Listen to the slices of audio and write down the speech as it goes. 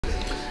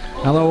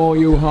Hello all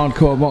you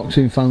hardcore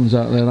boxing fans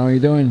out there, how are you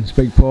doing? It's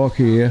Big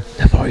Porky here,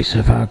 the voice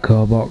of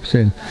hardcore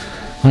boxing.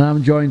 And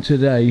I'm joined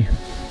today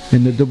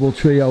in the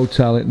Doubletree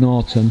Hotel at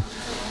Norton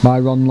by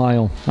Ron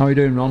Lyle. How are you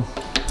doing, Ron?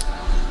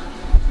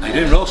 How you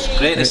doing, Ross?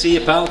 Great to see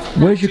you, pal.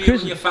 Where's your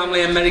Christmas? Your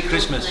family, and Merry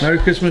Christmas. Merry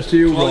Christmas to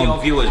you, to all Ron.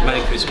 your viewers, Merry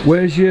Christmas.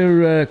 Where's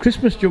your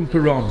Christmas jumper,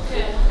 Ron?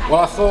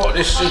 Well, I thought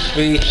this should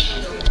be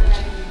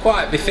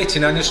quite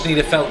befitting. I just need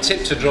a felt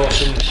tip to draw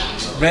some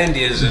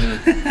reindeers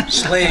and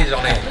sleighs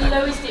on it.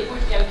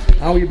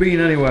 How you been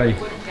anyway?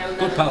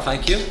 Good, pal,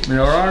 thank you. You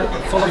alright?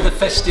 Full of the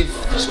festive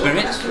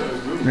spirit.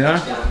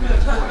 Yeah.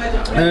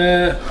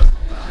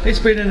 It's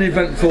been an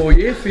eventful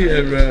year for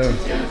you,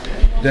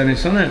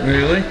 Dennis, hasn't it,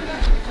 really?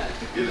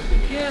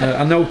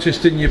 I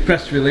noticed in your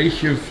press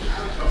release you've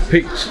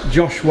picked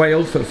Josh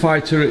Whale for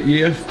Fighter at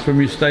Year from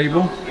your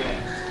stable.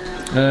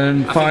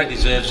 And I think he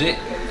deserves it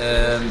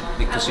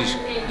because he's,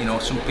 you know,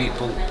 some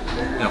people,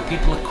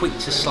 people are quick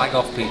to slag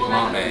off people,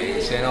 aren't they?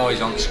 Saying, oh,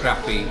 he's on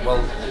scrappy.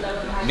 Well,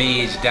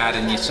 me, his dad,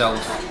 and yourself,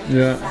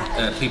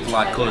 yeah. People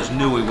like us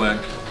knew we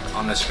weren't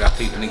on the scrap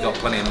heap, and he got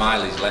plenty of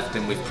mileage left,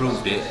 and we've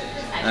proved it.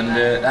 And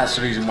that's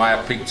the reason why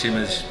I picked him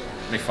as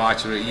my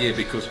Fighter at Year,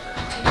 because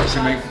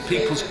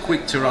people's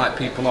quick to write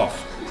people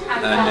off,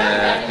 and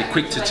they're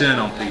quick to turn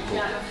on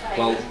people.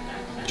 Well,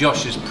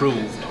 Josh has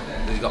proved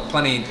that he's got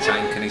plenty in the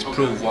tank, and he's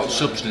proved what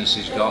substance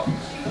he's got,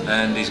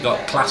 and he's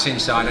got class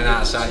inside and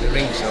outside the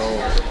ring.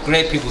 So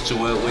great people to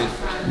work with.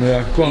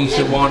 Yeah, he's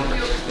the one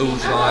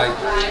who's like,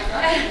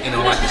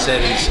 like I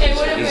said,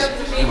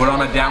 he were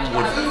on a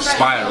downward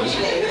spiral.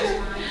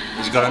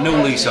 He's got a new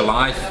lease of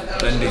life,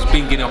 and he's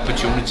been getting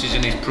opportunities,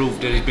 and he's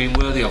proved that he's been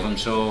worthy of them.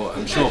 So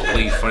I'm so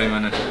pleased for him,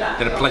 and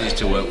they're a pleasure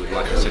to work with,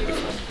 like I said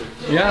before.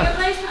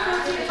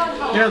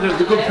 Yeah, they're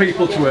good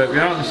people to work with,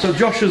 aren't they? So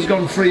Josh has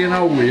gone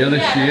 3-0 with you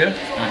this year.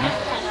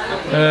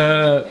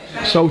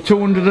 So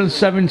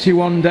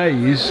 271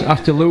 days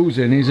after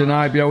losing, he's an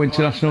IBO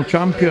international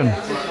champion.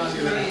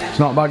 It's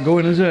not bad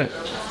going, is it?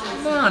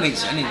 No,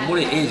 and what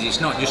it is, it's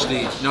not just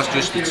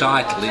the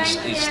title.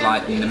 It's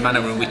like the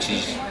manner in which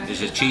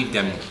he's achieved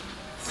them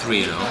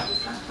 3-0,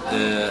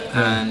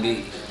 and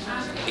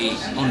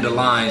it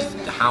underlines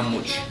how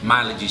much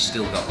mileage he's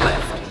still got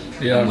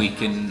left, and we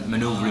can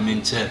manoeuvre him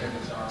into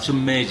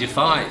some major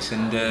fights.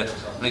 And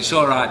it's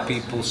all right,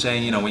 people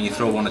saying, when you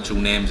throw one or two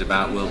names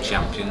about world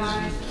champions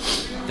and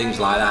things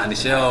like that, and they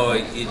say, oh,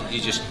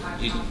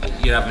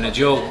 you're having a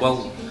joke.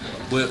 Well,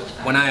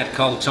 when I had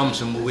Cole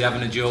Thompson, were we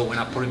having a joke when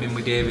I put him in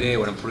with David A,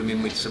 when I put him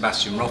in with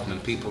Sebastian Rothman?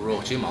 People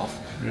wrote him off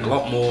a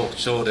lot more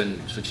so than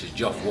such as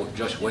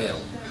Josh Whale.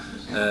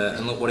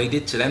 And look what he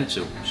did to them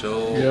two.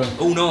 So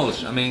who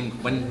knows? I mean,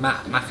 when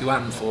Matthew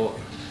Hatton fought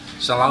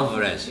Sal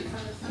Alvarez,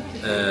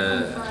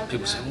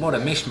 people said, what a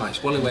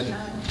mismatch. Well,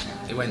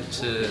 he went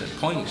to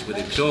points with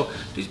him. So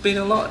there's been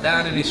a lot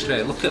down in his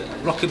straight. Look at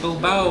Rocky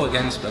Bilbao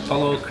against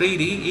Apollo Creed.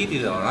 He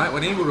did all right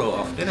when he was wrote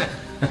off, didn't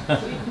he?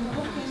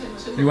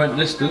 He went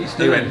distance,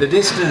 he went the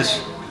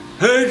distance.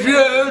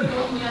 Adrian!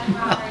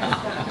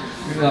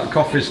 That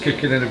coffee's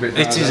kicking in a bit.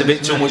 It is a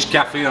bit too much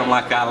caffeine. I'm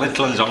like our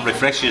little ones on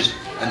refreshers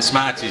and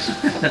Smarties.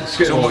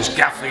 So much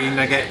caffeine,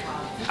 I get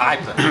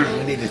hyper.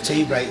 We need a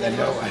tea break then,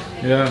 don't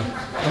we? Yeah.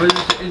 I'm going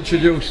to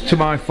introduce to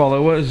my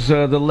followers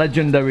the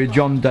legendary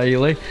John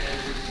Daley.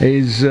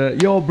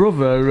 Your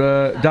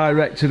brother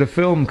directed a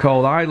film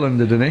called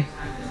Highlander, didn't he?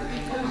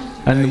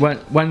 And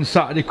when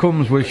Saturday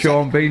Comes with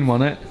Sean Bean,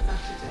 wasn't it?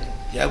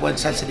 Yeah, when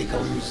Saturday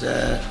Comes,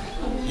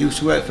 used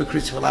to work for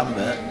Christopher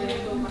Lambert.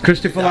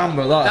 Christopher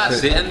Lambert,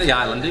 that's it. And the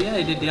Islander,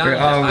 he did the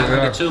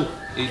Islander too.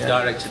 He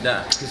directed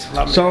that.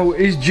 So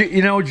is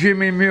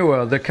Jimmy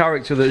Muir, the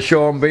character that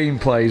Sean Bean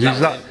plays? Is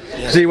that?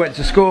 Because he went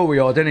to school with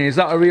you, didn't he? Is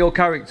that a real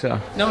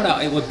character? No,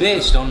 it was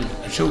based on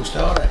a true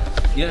story.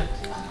 Yeah.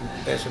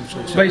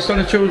 Based on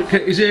a true.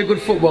 Is he a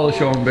good footballer,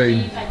 Sean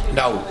Bean?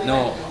 No.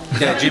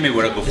 Yeah, Jimmy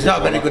were a good footballer. He's not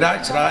a very good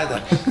actor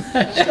either.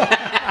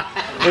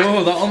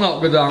 Oh, that'll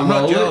not go down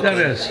well, will it,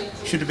 Dennis?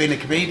 Should have been a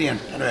comedian.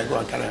 Anyway, go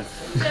on, carry on.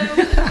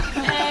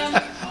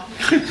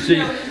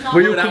 See,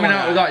 were you coming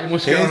out of that? You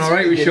must get on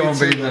alright with Sean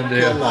Bean then,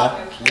 dear.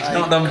 It's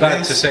not done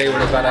bad to say we're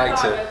a bad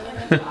actor.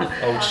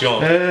 Old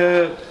Sean.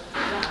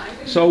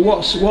 So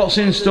what's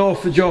in store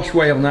for Josh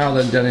Whale now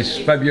then, Dennis?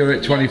 February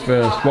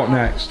 21st. What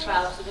next?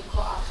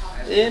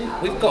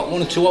 We've got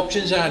one or two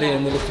options out here,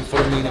 and we're looking for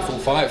a meaningful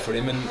fight for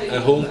him and a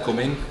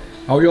homecoming.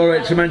 Oh, you're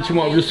alright to mention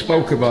what we just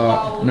spoke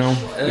about? No?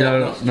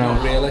 No.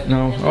 Not really.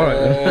 No,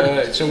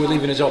 alright. So we're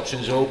leaving his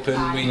options open.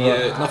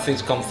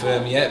 Nothing's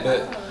confirmed yet,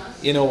 but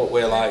you know what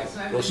we're like,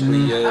 Russ.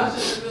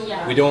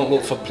 We don't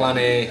look for plan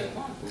A.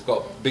 We've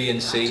got B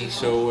and C.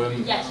 So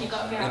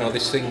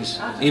this thing's,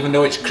 even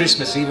though it's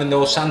Christmas, even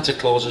though Santa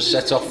Claus has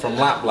set off from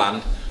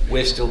Lapland,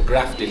 we're still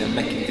grafting and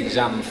making things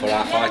happen for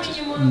our fighters.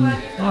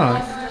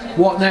 Alright.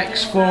 What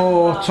next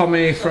for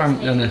Tommy Frank,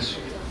 Dennis?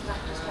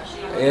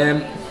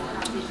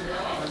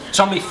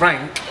 Tommy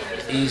Frank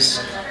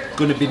is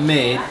going to be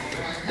made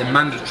the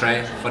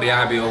mandatory for the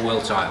IBO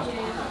world title.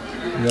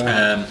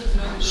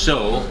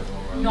 So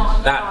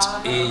that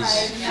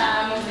is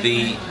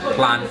the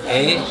plan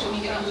A.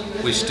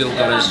 we've still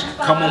got his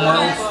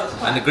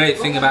Commonwealth, and the great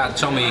thing about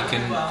Tommy, he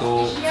can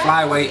go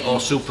flyweight or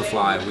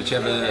superfly,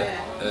 whichever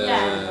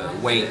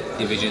weight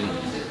division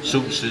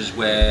suits us,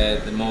 where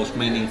the most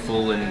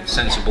meaningful and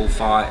sensible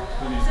fight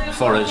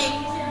for us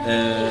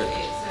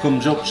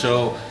comes up.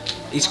 So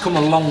he's come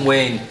a long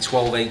way in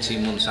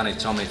 12-18 months, hasn't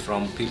he, Tommy,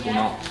 from people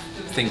not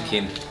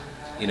thinking,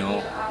 you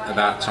know,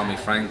 about Tommy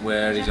Frank,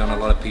 where he's on a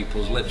lot of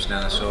people's lips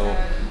now. So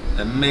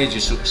a major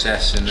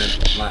success, and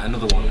like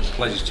another one, a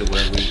pleasure to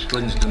work with.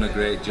 Glenn's done a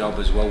great job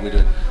as well. We've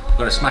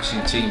got a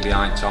smashing team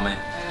behind Tommy,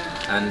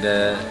 and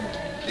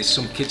there's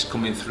some kids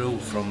coming through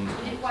from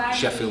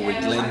Sheffield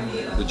with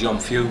Glyn, with John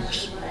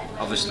Fuchs.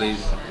 Obviously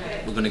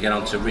we're going to get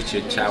on to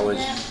Richard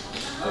Towers,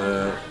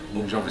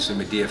 who's obviously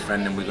my dear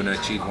friend, and we're going to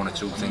achieve one or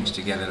two things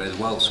together as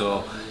well.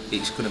 So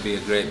it's going to be a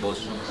great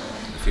buzz in the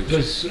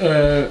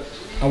future.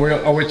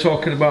 Are we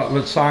talking about the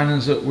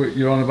signings that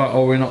you're on about,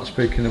 or we're not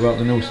speaking about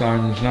the new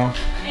signings now?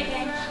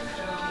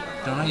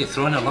 I don't know, you're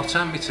throwing a lot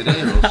at me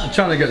today, Russ. I'm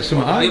trying to get some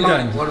out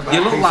again.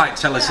 You look like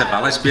Telly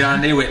Savalas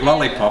behind here with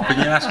Lollipop, and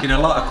you're asking a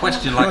lot of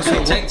questions like a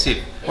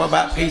detective. What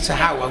about Peter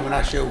Howe? I'm going to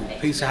ask you.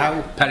 Peter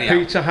Howe? Perry Howe.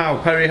 Peter Howe,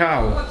 Perry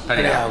Howe.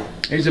 Perry Howe.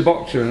 He's a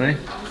boxer, isn't he?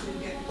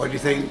 What do you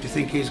think? Do you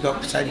think he's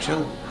got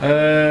potential?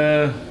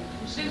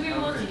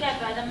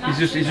 He's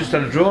just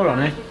had a draw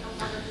on it.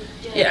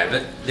 Yeah,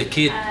 but the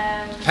kid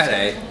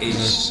Perry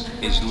is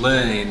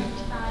learning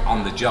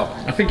on the job.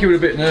 I think he was a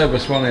bit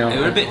nervous, wasn't he?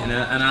 He was a bit, and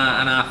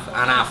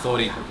I thought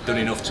he'd done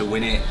enough to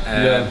win it.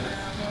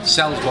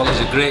 Selswell is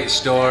a great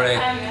story.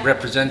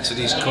 Represented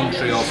his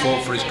country, or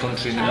fought for his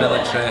country in the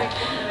military.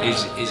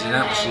 He's an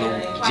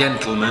absolute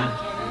gentleman,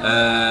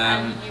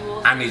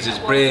 and he's as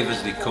brave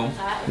as they come.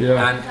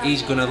 And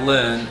he's going to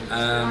learn.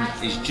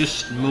 He's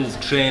just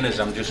moved trainers,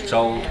 I'm just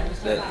told,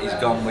 that he's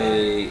gone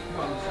with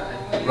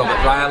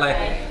Robert Riley,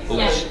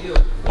 who's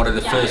one of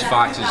the first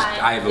fighters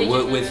I ever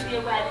worked with,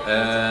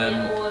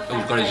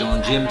 who's got his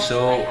own gym.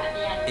 So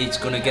he's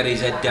going to get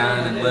his head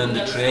down and learn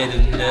the trade,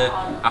 and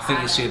I think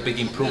you'll see a big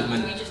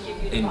improvement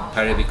in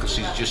Perry, because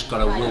he's just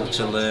got a will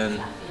to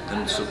learn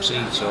and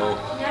succeed. So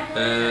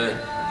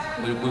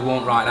we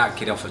won't write that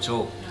kid off at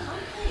all.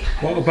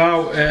 What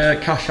about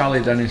Cash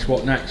Ali, Dennis?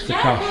 What next for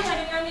Cash?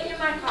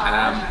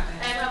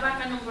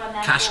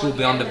 Cash will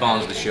be on the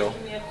Barnsley show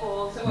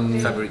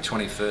February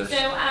 21st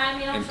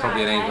in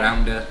probably an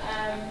 8-rounder,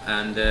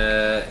 and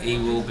he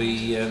will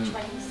be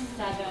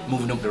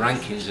moving up the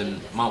rankings,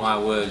 and mark my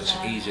words,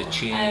 he's a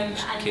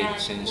changed kid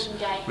since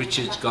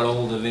Richard's got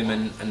hold of him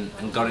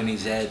and got in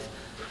his head.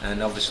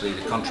 And obviously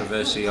the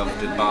controversy of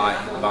the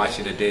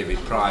biting of David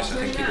Price, I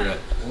think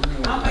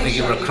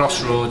it were a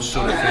crossroads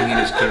sort of thing in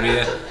his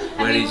career,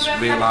 where he's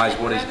realised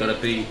what he's got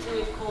to be,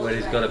 where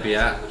he's got to be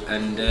at,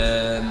 and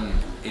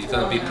he's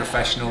got to be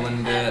professional,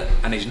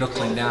 and he's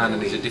knuckling down,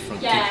 and he's a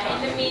different kid.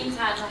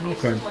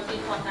 Okay.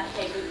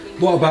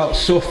 What about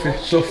Suffian?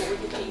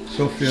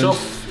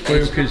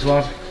 Fuki's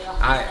lad.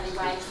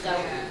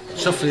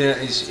 Suffian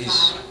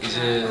is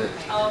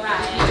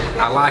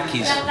I like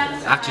his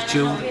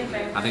attitude.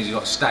 I think he's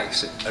got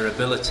stacks of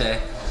ability,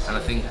 and I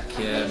think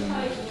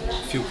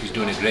Fuki's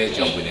doing a great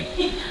job with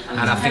him.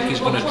 And I think he's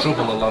going to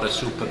trouble a lot of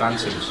super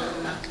bantams.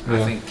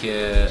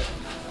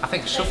 I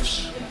think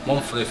Suff's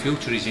one for the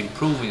future. He's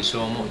improving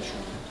so much,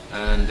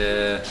 and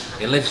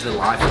he lives the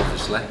life,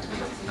 obviously.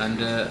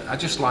 And I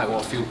just like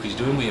what Fuki's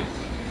doing with him.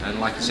 And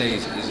like I say,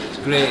 he's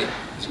great.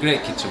 He's a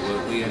great kid to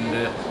work with, and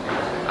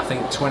I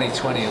think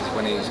 2020 is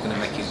when he's going to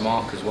make his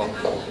mark as well.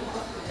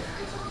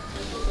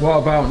 What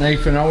about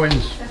Nathan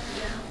Owens?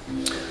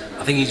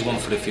 I think he's one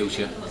for the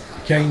future.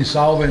 Kane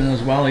Salvin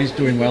as well, he's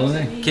doing well,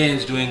 isn't he?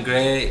 Kane's doing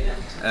great.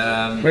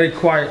 Very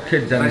quiet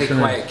kid, Dennis. Very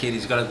quiet kid,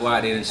 he's got to go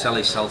out here and sell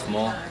himself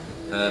more.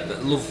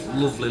 But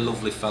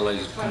lovely fella,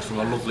 he comes from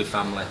a lovely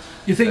family.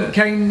 You think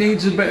Kane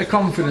needs a bit of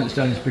confidence,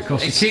 Dennis,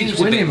 because he keeps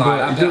winning,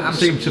 but he doesn't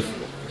seem to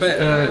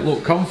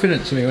look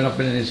confident to me when I've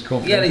been in his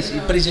company. Yeah,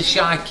 but he's a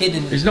shy kid,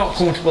 and he's not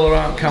comfortable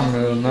around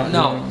camera and that.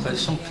 No, but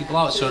some people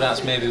are, so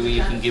that's maybe where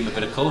you can give him a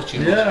bit of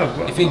coaching.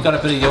 Yeah, if he'd got a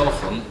bit of your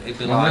front, it'd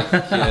be like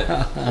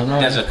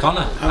Des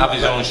O'Connor, have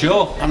his own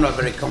show. I'm not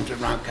very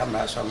comfortable around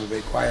camera, so I'm going to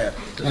be quiet.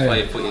 That's why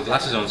you put your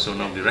glasses on, so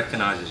nobody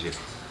recognises you.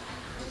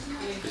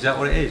 Is that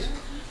what it is?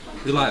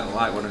 You like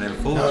one of them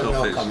photos?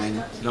 No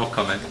comment. No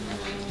comment.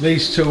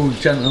 These two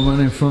gentlemen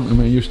in front of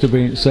me used to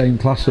be in the same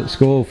class at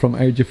school from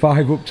age of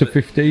 5 up to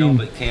 15. No,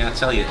 but can I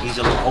tell you, he's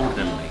a lot older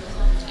than me.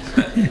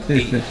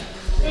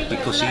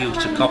 Because he used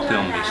to copy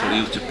on me, so he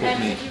used to put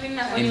me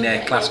in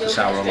their class because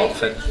I was a lot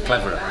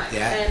cleverer.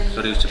 Yeah.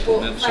 So he used to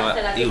put me up, so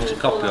he used to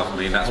copy off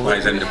me, and that's why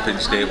he's ended up in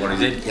state what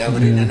he's in. Yeah, we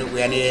didn't end up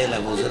with any A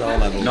levels at all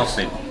levels.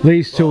 Nothing.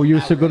 These two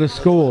used to go to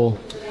school.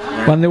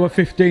 When they were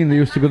 15, they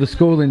used to go to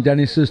school in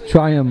Dennis's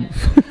Triumph.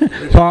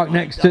 Park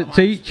next to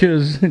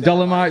teachers.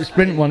 Dolomite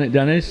Sprint won it,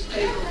 Dennis.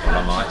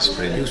 Dolomite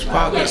Sprint. He was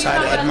parked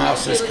outside the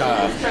headmaster's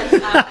car.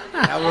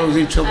 I was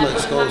in trouble at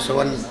school, so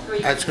when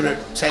I was going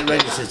to take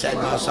register to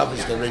headmaster's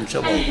office, they were in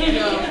trouble.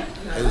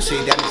 I would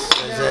see Dennis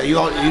says, you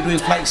doing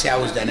flexi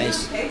hours,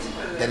 Dennis?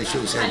 Dennis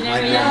should say,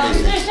 mind your own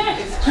business.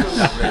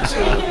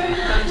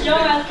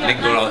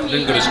 I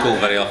didn't go to school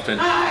very often.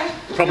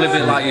 Probably a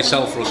bit like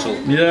yourself, Russell.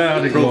 Yeah,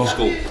 I didn't go.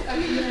 School.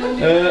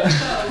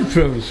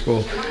 Through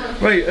school.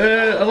 Right,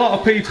 a lot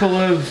of people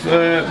have,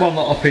 well, not a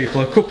lot of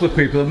people, a couple of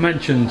people have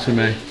mentioned to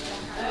me,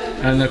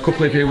 and a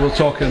couple of people were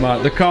talking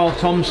about the Carl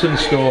Thompson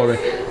story.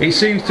 It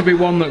seems to be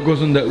one that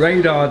goes under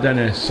radar,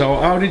 Dennis. So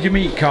how did you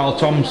meet Carl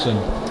Thompson?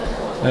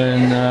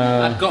 And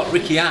I've got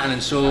Ricky Hatton,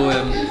 and so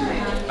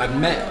I've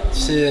met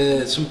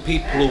some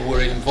people who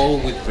were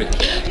involved with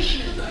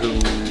Ricky, who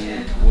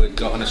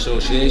got an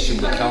association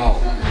with Carl,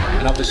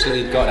 and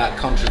obviously he'd got that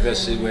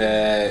controversy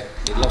where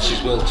he lost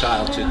his world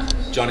title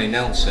to Johnny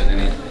Nelson,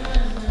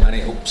 and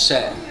it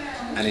upset,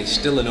 and it's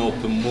still an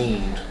open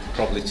wound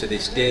probably to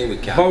this day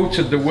with Carl.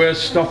 Voted the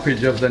worst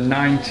stoppage of the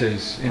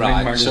 90s in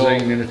Ring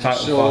Magazine in the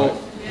title fight.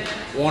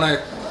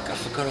 I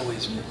forgot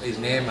his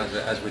name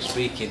as we're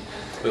speaking,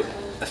 but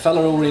a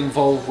fellow who were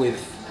involved with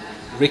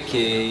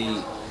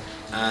Ricky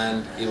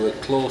and he were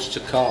close to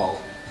Carl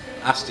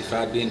asked if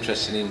I'd be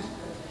interested in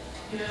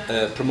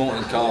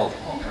promoting Carl.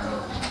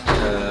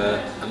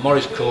 And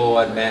Maurice Coe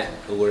I'd met,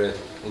 who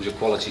was a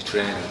quality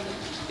trainer.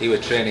 He was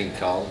training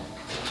Carl,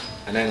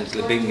 and then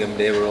Bingham,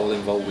 they were all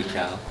involved with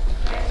Carl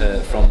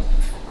from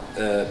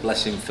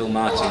bless him, Phil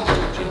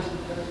Martin's gym.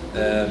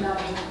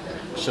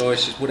 So I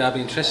said, would I be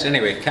interested?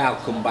 Anyway, Carl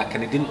come back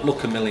and he didn't look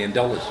 $1 million.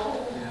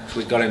 So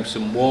we got him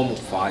some warm-up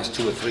fights,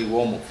 2 or 3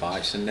 warm-up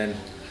fights, and then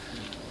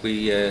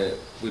we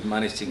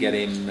managed to get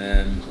him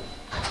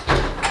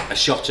a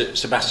shot at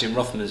Sebastian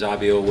Rothman's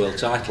IBO world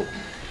title.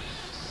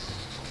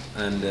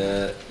 And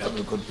that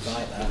was a good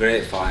fight. That.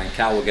 Great fight. And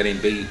Carl were getting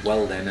beat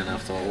well then, and I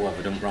thought, oh, have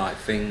I done the right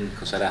thing?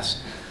 Because I'd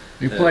asked.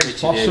 He played Richie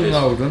possum Davis,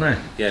 though, didn't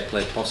he? Yeah,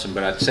 played possum.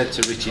 But I'd said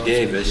to Richie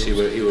Davis, he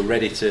were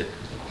ready to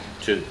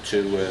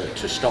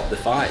stop the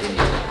fight in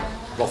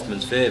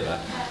Rothman's favour,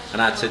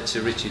 and I'd said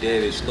to Richie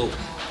Davis, look,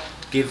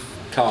 give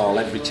Carl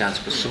every chance,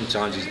 because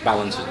sometimes his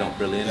balance is not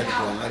brilliant,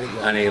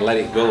 and he let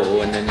it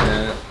go, and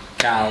then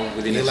Carl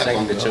within a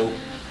second or two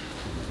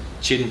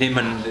chinned him,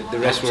 and the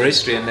rest were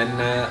history. And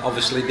then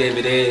obviously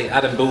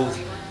Adam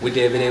Booth with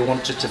David A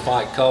wanted to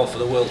fight Carl for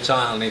the world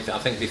title, and I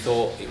think they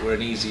thought it were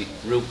an easy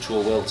route to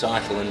a world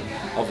title, and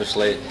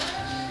obviously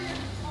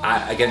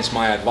against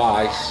my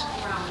advice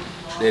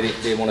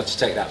they wanted to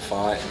take that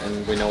fight,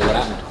 and we know what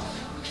happened.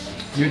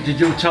 Did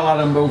you tell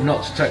Adam Booth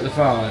not to take the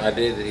fight? I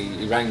did.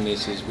 He rang me and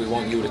says, we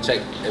want you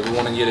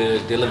to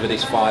deliver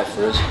this fight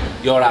for us.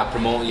 You're our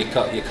promoter,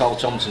 you're Carl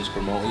Thompson's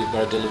promoter, you've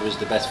got to deliver us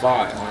the best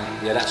fight. I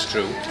went, yeah, that's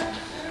true.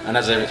 And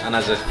as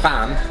a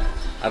fan,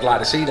 I'd like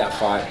to see that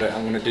fight, but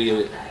I'm going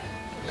to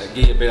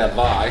give you a bit of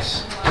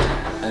advice,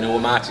 and who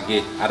am I to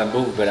give Adam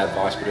Booth a bit of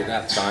advice? But at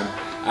that time,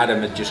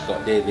 Adam had just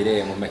got David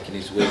A and were making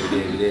his way with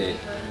David A.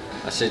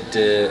 I said,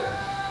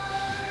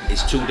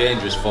 it's too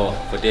dangerous for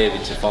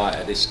David to fight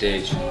at this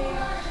stage.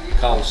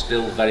 Carl's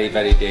still very,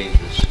 very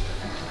dangerous.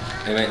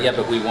 And he went, yeah,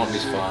 but we want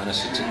this fight. And I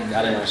said to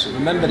Adam,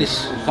 remember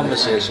this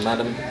conversation,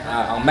 Adam,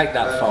 I'll make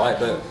that fight,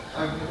 but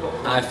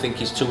I think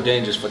he's too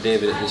dangerous for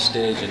David at this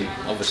stage, and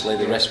obviously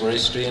the rest were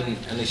history, and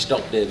he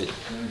stopped David.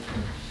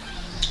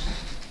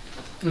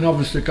 And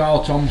obviously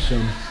Carl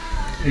Thompson,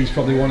 he's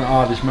probably one of the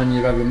hardest men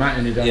you've ever met,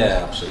 in it?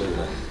 Yeah,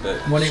 absolutely. But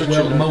when he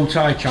was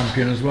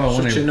multi-champion as well,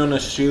 wasn't he? Such an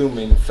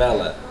unassuming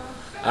fella.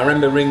 I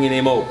remember ringing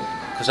him up,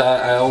 because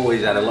I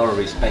always had a lot of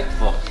respect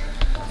for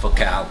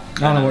Carl.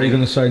 I know what you're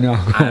going to say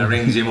now. And I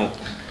rings him up,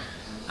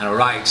 and I'm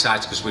right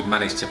excited because we've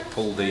managed to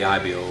pull the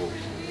IBO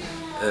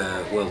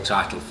world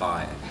title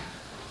fight.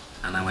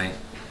 And I went,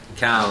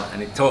 Carl,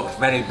 and he talked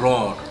very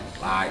broad,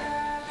 like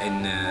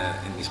in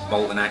this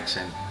Bolton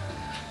accent.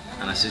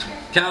 And I said,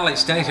 Carl,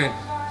 it's Dennis. He went,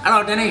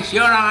 hello Dennis,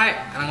 you alright?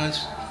 And I goes,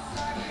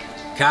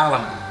 Carl,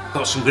 I've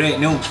got some great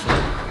news for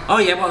you. Oh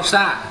yeah, what's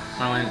that?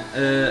 And I went,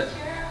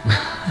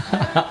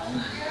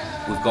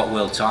 we've got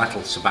world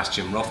title,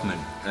 Sebastian Rothman,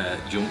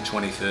 June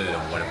 23rd or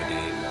whatever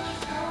day it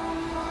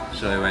was.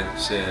 So I went,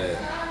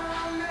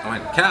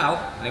 Carl,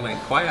 and he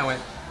went quiet. I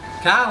went,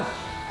 Carl,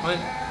 I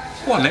went,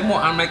 go on then,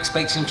 what? I'm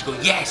expecting him to go,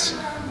 yes.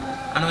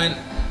 And I went,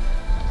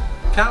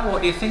 Carl,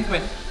 what do you think? He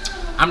went,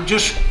 I'm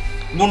just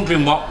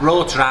wondering what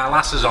rotor our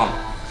lass is on.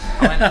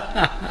 I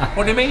went,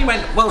 what do you mean? He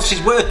went, well,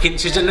 she's working,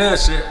 she's a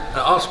nurse at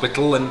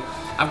hospital, and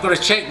I've got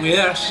to check with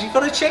her. I said, you've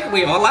got to check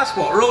with her? Well, that's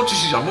what rotor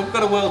she's on. We've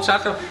got a world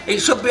title. It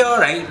should be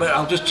alright, but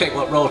I'll just check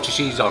what rotor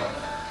she's on.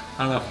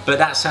 I don't know. But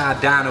that's how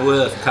down to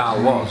earth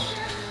Carl was.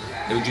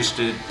 He was just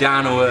a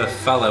down to earth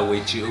fella who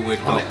had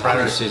got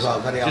priorities.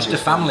 Just a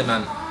family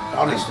man.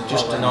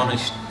 Just an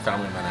honest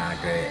family man.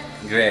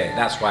 Great.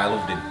 That's why I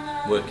loved him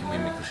working with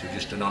me, because he was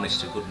just an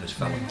honest to goodness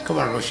fella. Come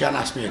on, Rushan,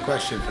 ask me a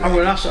question. I'm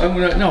going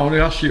to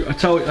ask you.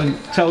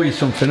 Tell you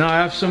something. I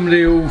have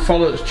somebody who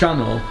follows this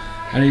channel,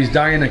 and he's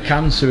dying of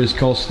cancer. He's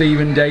called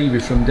Stephen Davey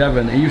from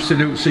Devon. He used to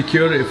do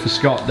security for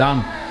Scott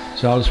Dan,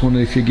 so I just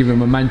wondered if you give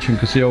him a mention,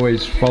 because he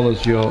always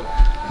follows your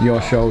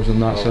shows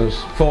and that. So it's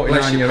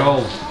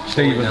 49-year-old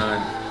Stephen.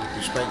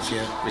 Respect to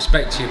you.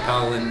 Respect to you,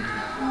 pal, and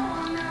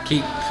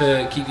keep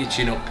your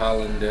chin up,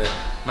 pal. And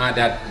my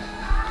dad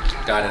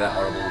died of that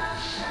horrible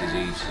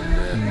disease,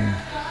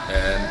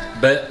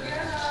 and but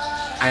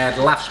I had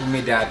laughs with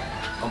my dad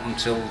up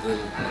until the.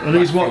 And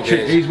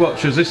he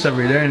watches this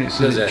every day, and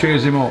it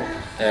cheers him up.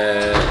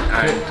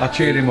 I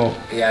cheered him up.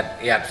 He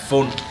had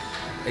fun.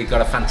 He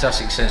got a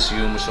fantastic sense of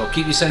humour. So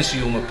keep your sense of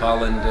humour,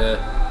 pal, and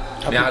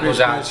my heart goes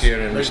out to you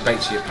and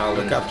respect to you, pal.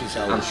 And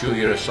I'm sure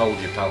you're a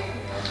soldier, pal.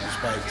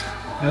 Respect.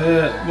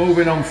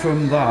 Moving on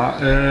from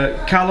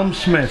that, Callum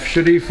Smith,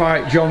 should he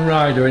fight John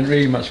Ryder in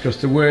rematch? Because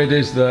the word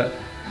is that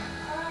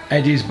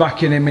Eddie's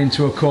backing him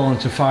into a corner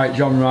to fight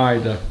John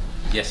Ryder.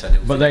 Yes, I do.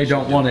 But they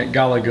don't want it,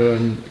 Gallagher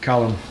and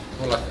Callum.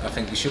 Well, I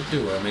think they should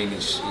do it. I mean,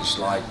 it's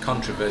like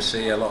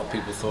controversy. A lot of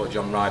people thought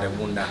John Ryder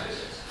won that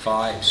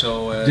fight.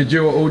 So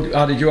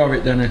how did you have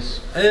it, Dennis?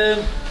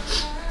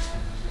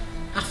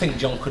 I think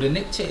John could have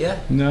nicked it, yeah.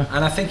 No.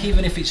 And I think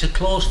even if it's a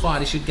close fight,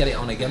 he should get it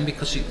on again,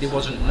 because there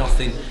wasn't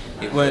nothing.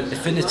 It weren't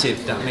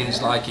definitive. That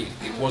means like it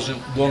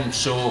wasn't one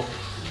so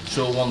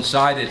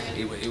one-sided.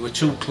 It were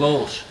too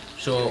close.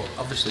 So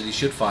obviously they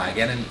should fight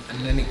again, and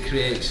then it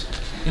creates.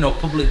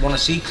 Public want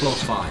to see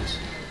close fights.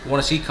 They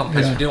want to see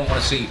competition. They don't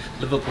want to see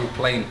Liverpool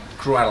playing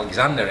Crew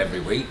Alexander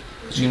every week,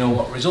 because you know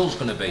what the result's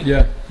going to be.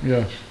 Yeah.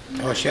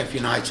 Or Sheffield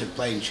United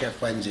playing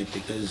Sheff Wednesday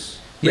because.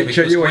 Yeah,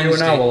 because you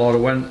an owl or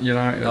when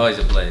United? No, he's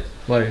a blade.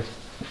 Blade.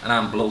 And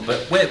I'm blue,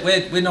 but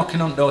we're knocking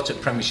on door to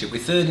Premiership. We're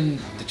third in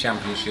the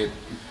Championship.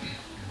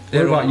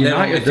 What about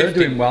United? They're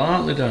doing well,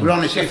 aren't they, Dan? We're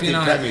on a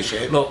 50th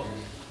Premiership. Look,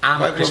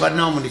 we've had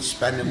no money to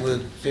spend, and we're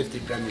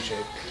 50th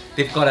Premiership.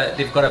 They've got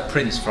a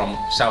prince from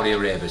Saudi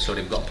Arabia, so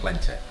they've got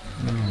plenty.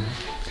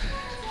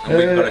 And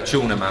we've got a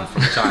tuna man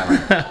from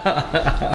Thailand.